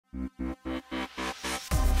A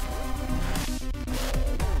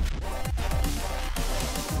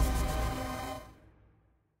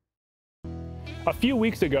few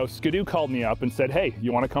weeks ago, Skidoo called me up and said, hey,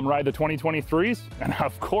 you want to come ride the 2023s? And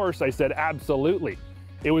of course I said, absolutely.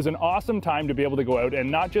 It was an awesome time to be able to go out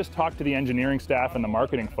and not just talk to the engineering staff and the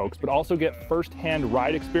marketing folks, but also get first-hand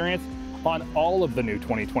ride experience on all of the new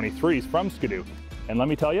 2023s from Skidoo. And let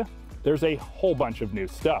me tell you, there's a whole bunch of new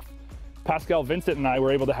stuff. Pascal Vincent and I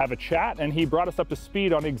were able to have a chat, and he brought us up to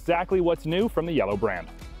speed on exactly what's new from the yellow brand.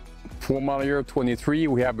 For model year 23,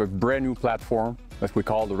 we have a brand new platform that we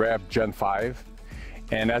call the Rev Gen 5.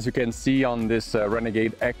 And as you can see on this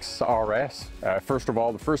Renegade XRS, first of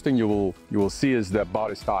all, the first thing you will see is the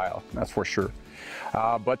body style, that's for sure.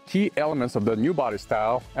 But key elements of the new body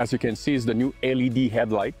style, as you can see, is the new LED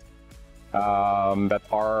headlight that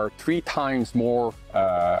are 3 times more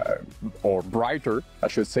or brighter, I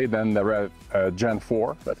should say, than the Rev Gen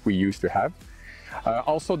 4 that we used to have.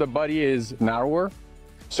 Also, the body is narrower,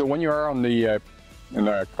 so when you are on the in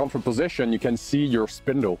a comfort position, you can see your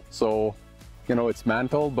spindle. So, you know, it's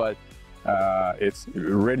mantled, but it's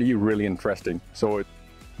really, really interesting. So it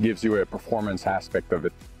gives you a performance aspect of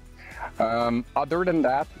it. Other than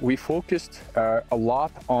that, we focused a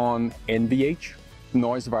lot on NVH,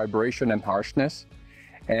 noise, vibration, and harshness.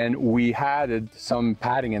 And we added some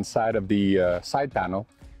padding inside of the side panel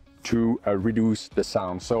to reduce the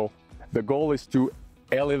sound. So the goal is to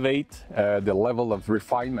elevate the level of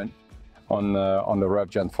refinement on the Rev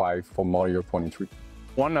Gen 5 for model year 23.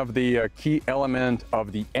 One of the key elements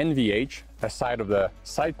of the NVH, aside of the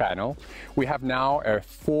side panel, we have now a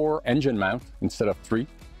 4 engine mount instead of 3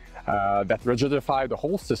 that rigidify the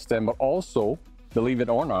whole system, but also, believe it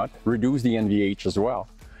or not, reduce the NVH as well.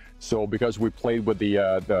 So because we played with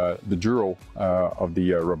the duro of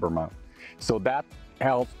the rubber mount. So that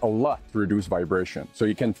helps a lot to reduce vibration. So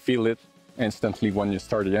you can feel it instantly when you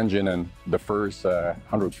start the engine in the first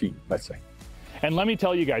 100 feet, let's say. And let me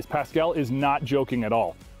tell you guys, Pascal is not joking at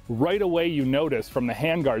all. Right away you notice from the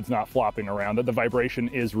handguards not flopping around that the vibration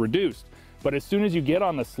is reduced. But as soon as you get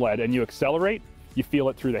on the sled and you accelerate, you feel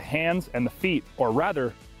it through the hands and the feet, or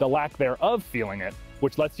rather, the lack thereof feeling it,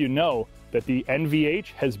 which lets you know that the NVH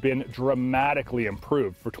has been dramatically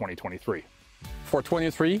improved for 2023. For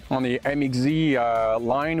 23, on the MXZ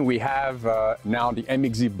line, we have now the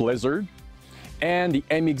MXZ Blizzard and the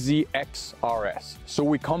MXZ XRS. So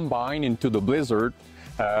we combine into the Blizzard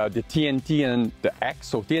the TNT and the X.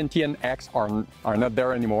 So TNT and X are not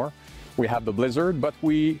there anymore. We have the Blizzard, but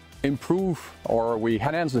we improve or we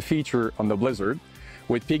enhance the feature on the Blizzard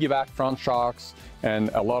with piggyback front shocks and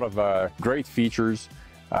a lot of great features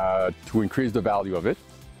to increase the value of it.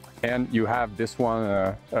 And you have this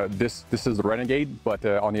one, this is the Renegade, but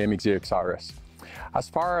on the MXZ XRS. As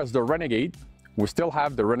far as the Renegade, we still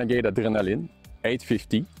have the Renegade Adrenaline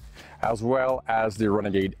 850, as well as the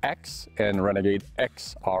Renegade X and Renegade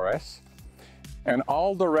XRS. And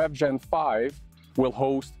all the Rev Gen 5 will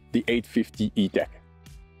host the 850 E-Tech.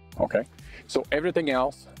 Okay, so everything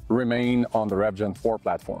else remain on the Rev Gen 4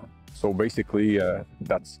 platform. So basically,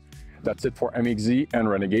 that's it for MXZ and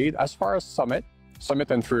Renegade. As far as Summit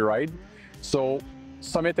and Freeride, so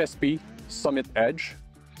Summit SP, Summit Edge,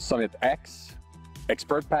 Summit X,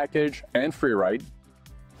 Expert Package, and Freeride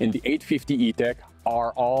in the 850 E-Tech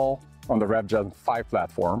are all on the Rev Gen 5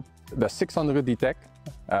 platform. The 600 E-Tech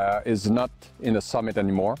is not in the Summit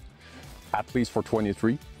anymore, at least for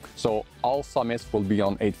 23. So all Summits will be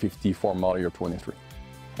on 850 for model year 23.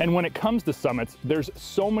 And when it comes to Summits, there's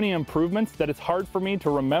so many improvements that it's hard for me to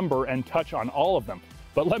remember and touch on all of them.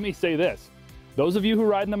 But let me say this, those of you who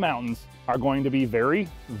ride in the mountains are going to be very,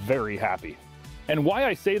 very happy. And why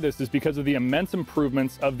I say this is because of the immense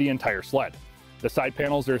improvements of the entire sled. The side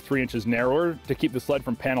panels are 3 inches narrower to keep the sled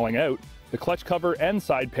from paneling out. The clutch cover and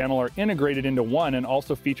side panel are integrated into one and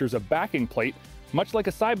also features a backing plate, much like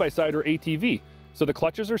a side-by-side or ATV. So the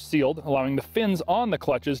clutches are sealed, allowing the fins on the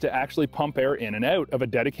clutches to actually pump air in and out of a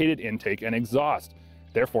dedicated intake and exhaust,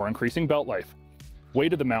 therefore increasing belt life.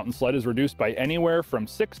 Weight of the mountain sled is reduced by anywhere from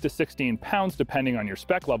 6 to 16 pounds depending on your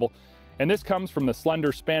spec level, and this comes from the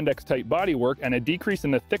slender spandex-type bodywork and a decrease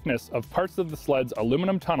in the thickness of parts of the sled's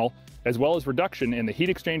aluminum tunnel, as well as reduction in the heat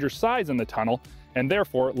exchanger size in the tunnel, and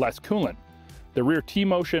therefore less coolant. The rear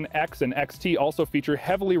T-Motion X and XT also feature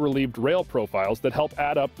heavily relieved rail profiles that help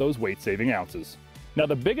add up those weight-saving ounces. Now,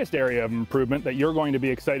 the biggest area of improvement that you're going to be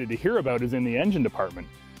excited to hear about is in the engine department.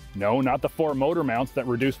 No, not the 4 motor mounts that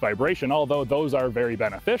reduce vibration, although those are very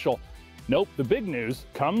beneficial. Nope, the big news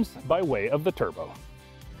comes by way of the turbo.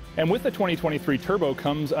 And with the 2023 turbo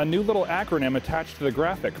comes a new little acronym attached to the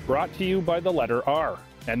graphic, brought to you by the letter R.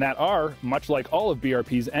 And that R, much like all of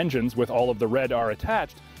BRP's engines with all of the red R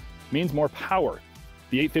attached, means more power.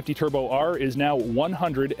 The 850 Turbo R is now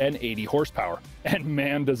 180 horsepower, and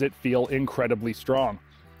man does it feel incredibly strong.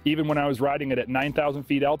 Even when I was riding it at 9,000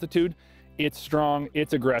 feet altitude, it's strong,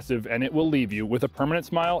 it's aggressive, and it will leave you with a permanent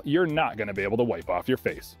smile you're not going to be able to wipe off your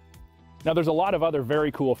face. Now there's a lot of other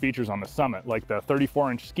very cool features on the Summit, like the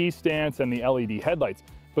 34-inch ski stance and the LED headlights,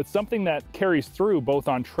 but something that carries through both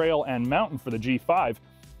on trail and mountain for the G5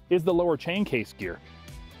 is the lower chain case gear.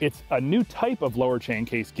 It's a new type of lower chain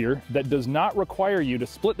case gear that does not require you to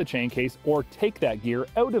split the chain case or take that gear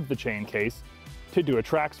out of the chain case to do a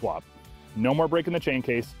track swap. No more breaking the chain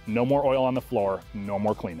case, no more oil on the floor, no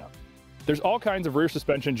more cleanup. There's all kinds of rear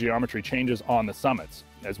suspension geometry changes on the Summits,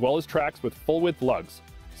 as well as tracks with full-width lugs,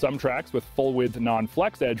 some tracks with full-width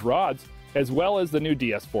non-flex edge rods, as well as the new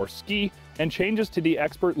DS4 ski, and changes to the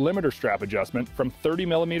Expert limiter strap adjustment from 30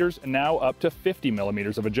 millimeters now up to 50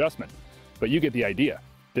 millimeters of adjustment. But you get the idea.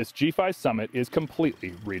 This G5 Summit is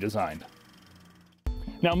completely redesigned.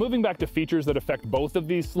 Now moving back to features that affect both of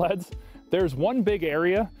these sleds, there's one big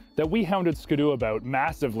area that we hounded Skidoo about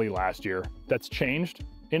massively last year that's changed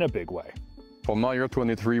in a big way. For model year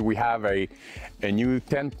 23, we have a new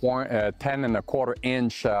 10.25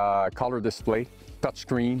 inch color display,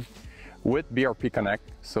 touchscreen with BRP Connect.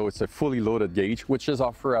 So it's a fully loaded gauge, which is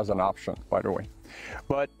offered as an option, by the way.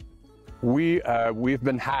 But we've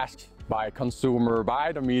been asked by consumer,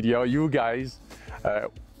 by the media, you guys,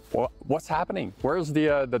 what's happening? Where's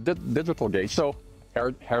the digital gauge? So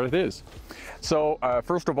here it is. So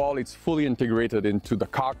first of all, it's fully integrated into the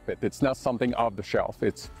cockpit. It's not something off the shelf.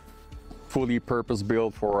 It's fully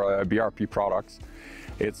purpose-built for BRP products.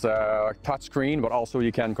 It's a touchscreen, but also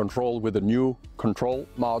you can control with a new control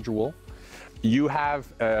module. You have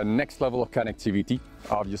a next level of connectivity,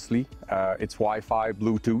 obviously. It's Wi-Fi,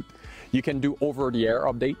 Bluetooth. You can do over-the-air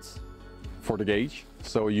updates for the gauge.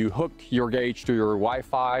 So you hook your gauge to your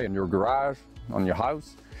Wi-Fi in your garage, on your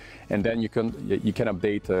house, and then you can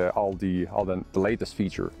update all the latest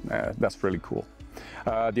feature. That's really cool.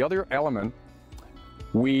 The other element,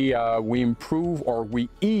 we improve or we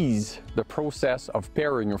ease the process of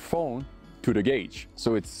pairing your phone to the gauge.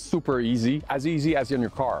 So it's super easy as in your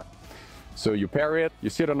car. So you pair it, you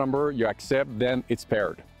see the number, you accept, then it's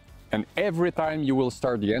paired. And every time you will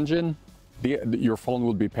start the engine, your phone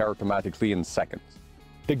will be paired automatically in seconds.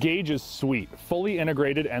 The gauge is sweet, fully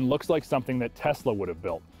integrated, and looks like something that Tesla would have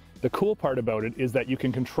built. The cool part about it is that you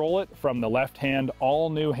can control it from the left-hand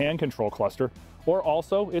all-new hand control cluster, or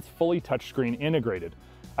also it's fully touchscreen integrated.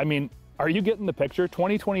 I mean, are you getting the picture?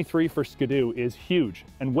 2023 for Skidoo is huge.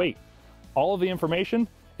 And wait, all of the information,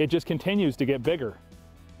 it just continues to get bigger.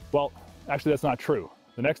 Well, actually that's not true.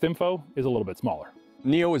 The next info is a little bit smaller.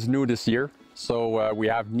 Neo is new this year. So we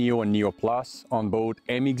have Neo and Neo Plus on both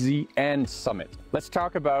MXZ and Summit. Let's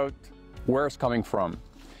talk about where it's coming from.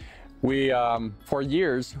 For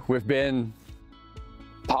years, we've been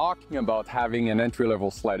talking about having an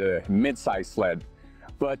entry-level sled, a mid-size sled.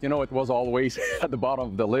 But you know, it was always at the bottom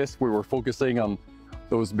of the list. We were focusing on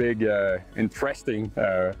those big, interesting,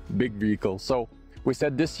 big vehicles. So we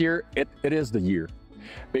said this year, it is the year.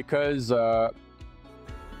 Because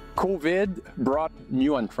COVID brought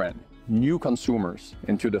new entrants, new consumers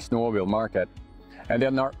into the snowmobile market, and they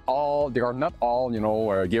are not all, you know,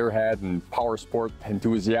 gearhead and power sport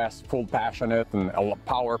enthusiasts, full passionate and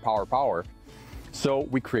power. So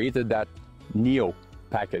we created that Neo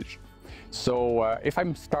package. So if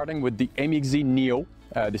I'm starting with the MXZ Neo,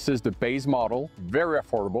 this is the base model, very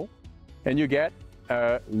affordable, and you get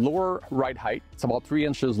lower ride height. It's about 3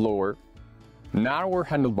 inches lower, narrower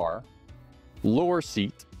handlebar, lower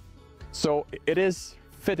seat. So it is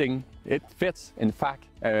fitting. It fits, in fact,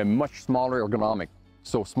 a much smaller ergonomic.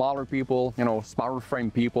 So smaller people, you know, smaller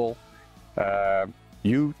frame people,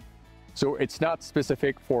 so it's not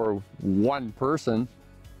specific for one person.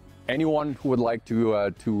 Anyone who would like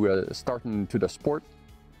to start into the sport,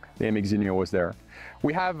 the MXZ Neo is there.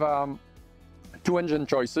 We have 2 engine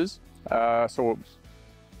choices. So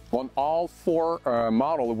on all 4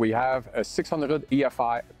 models, we have a 600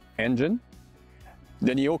 EFI engine.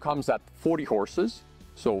 The Neo comes at 40 horses.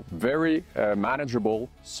 So very manageable,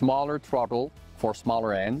 smaller throttle for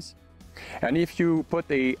smaller hands. And if you put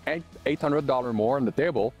a $800 more on the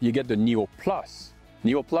table, you get the Neo Plus.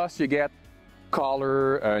 Neo Plus, you get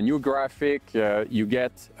color, new graphic, you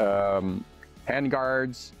get hand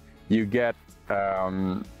guards, you get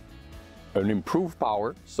an improved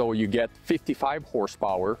power. So you get 55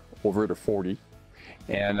 horsepower over the 40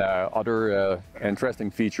 and other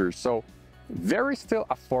interesting features. So very still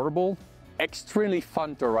affordable, extremely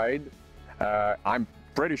fun to ride. I'm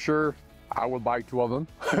pretty sure I will buy 2 of them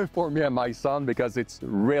for me and my son because it's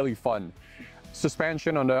really fun.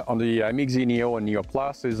 Suspension on the MXZ Neo and Neo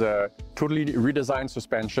Plus is a totally redesigned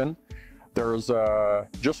suspension. There's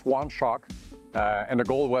just one shock, and the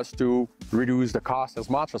goal was to reduce the cost as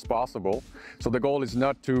much as possible. So the goal is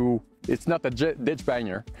it's not a ditch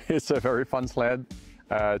banger. It's a very fun sled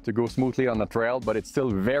to go smoothly on the trail, but it's still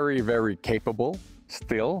very, very capable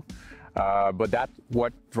still. But that's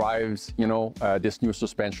what drives, this new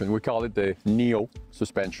suspension. We call it the Neo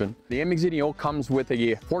suspension. The MXZ Neo comes with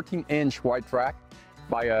a 14-inch wide track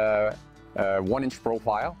by a 1-inch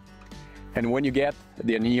profile. And when you get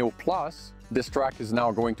the Neo Plus, this track is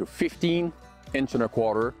now going to 15.25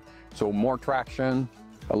 inches. So more traction,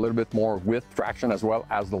 a little bit more width traction as well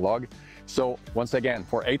as the lug. So once again,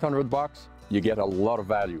 for $800, you get a lot of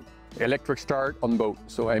value. Electric start on both,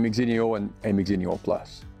 so MXZ Neo and MXZ Neo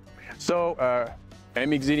Plus. So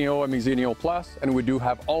MXZ Neo, MXZ Neo Plus, and we do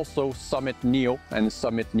have also Summit Neo and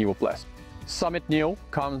Summit Neo Plus. Summit Neo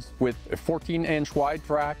comes with a 14-inch wide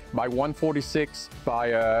track by 146 by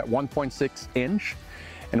 1.6 inch.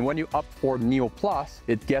 And when you opt for Neo Plus,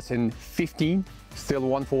 it gets in 15, still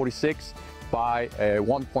 146 by a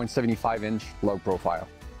 1.75 inch lug profile.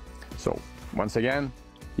 So once again,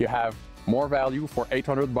 you have more value for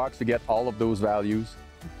 $800 to get all of those values.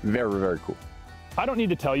 Very, very cool. I don't need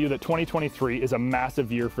to tell you that 2023 is a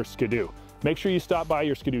massive year for Ski-Doo. Make sure you stop by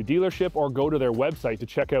your Ski-Doo dealership or go to their website to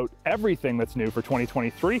check out everything that's new for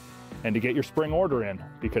 2023 and to get your spring order in,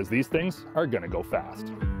 because these things are gonna go fast.